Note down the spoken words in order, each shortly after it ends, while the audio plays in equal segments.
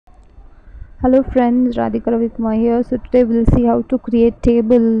Hello friends, Radhika Ravikuma here. So today we'll see how to create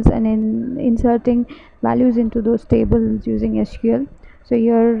tables and inserting values into those tables using SQL. So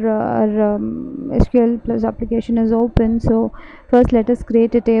here our SQL plus application is open. So first let us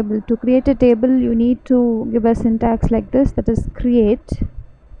create a table. To create a table you need to give a syntax like this, that is create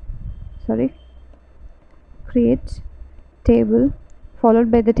table followed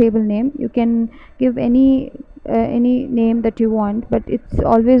by the table name. You can give any name that you want, but it's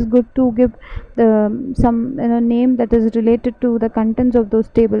always good to give the some name that is related to the contents of those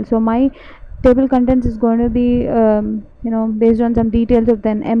tables. So my table contents is going to be based on some details of the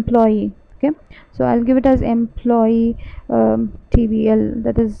employee. Okay, so I'll give it as employee TBL,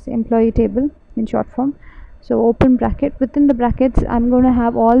 that is employee table in short form. So open bracket, within the brackets I'm going to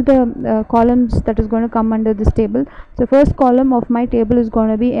have all the columns that is going to come under this table. So first column of my table is going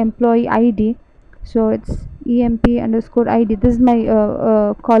to be employee ID, so it's emp underscore id. This is my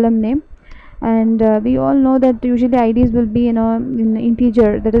column name, and we all know that usually IDs will be in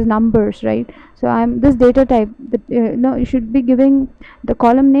integer, that is numbers, right? So I'm this data type that no, you should be giving the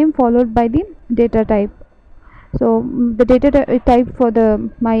column name followed by the data type. So the data type for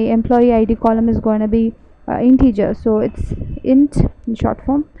the my employee ID column is going to be integer, so it's int in short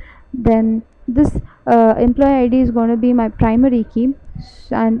form. Then this employee ID is going to be my primary key,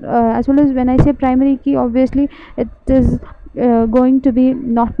 and as well as when I say primary key, obviously it is going to be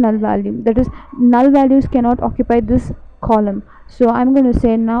not null value, that is null values cannot occupy this column. So I'm going to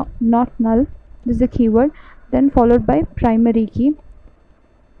say now not null, this is a keyword, then followed by primary key.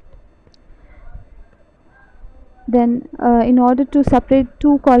 Then in order to separate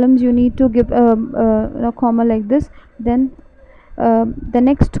two columns you need to give a comma like this. Then the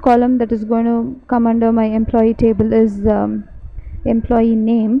next column that is going to come under my employee table is employee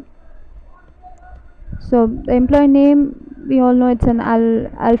name. So the employee name, we all know it's an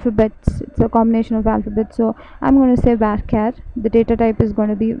alphabet, it's a combination of alphabets. So I'm going to say varchar, the data type is going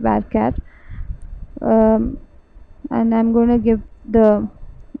to be varchar, and I'm going to give the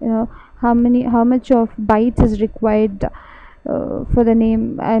how much of bytes is required for the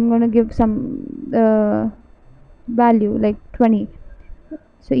name. I'm going to give some value like 20,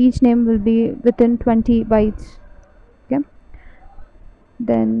 so each name will be within 20 bytes. Okay,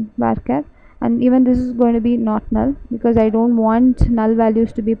 then varchar, and even this is going to be not null because I don't want null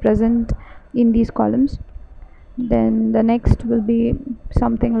values to be present in these columns. Then the next will be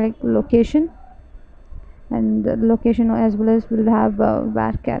something like location, and the location as well as will have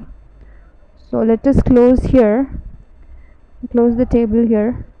varchar. So let us close the table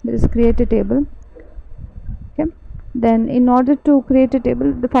here. Let us create a table. Okay, then in order to create a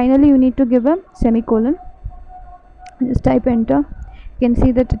table, finally you need to give a semicolon. Just type enter. You can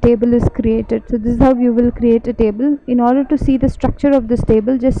see that the table is created. So this is how you will create a table. In order to see the structure of this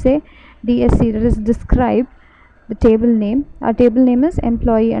table, just say DSC, that is describe the table name. Our table name is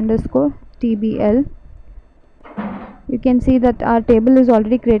employee underscore TBL. You can see that our table is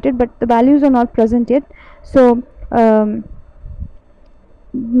already created, but the values are not present yet. So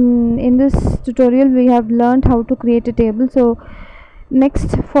in this tutorial we have learned how to create a table. So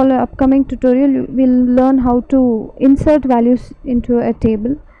next, for the upcoming tutorial, we'll learn how to insert values into a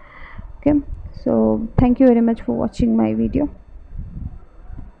table. Okay, so thank you very much for watching my video.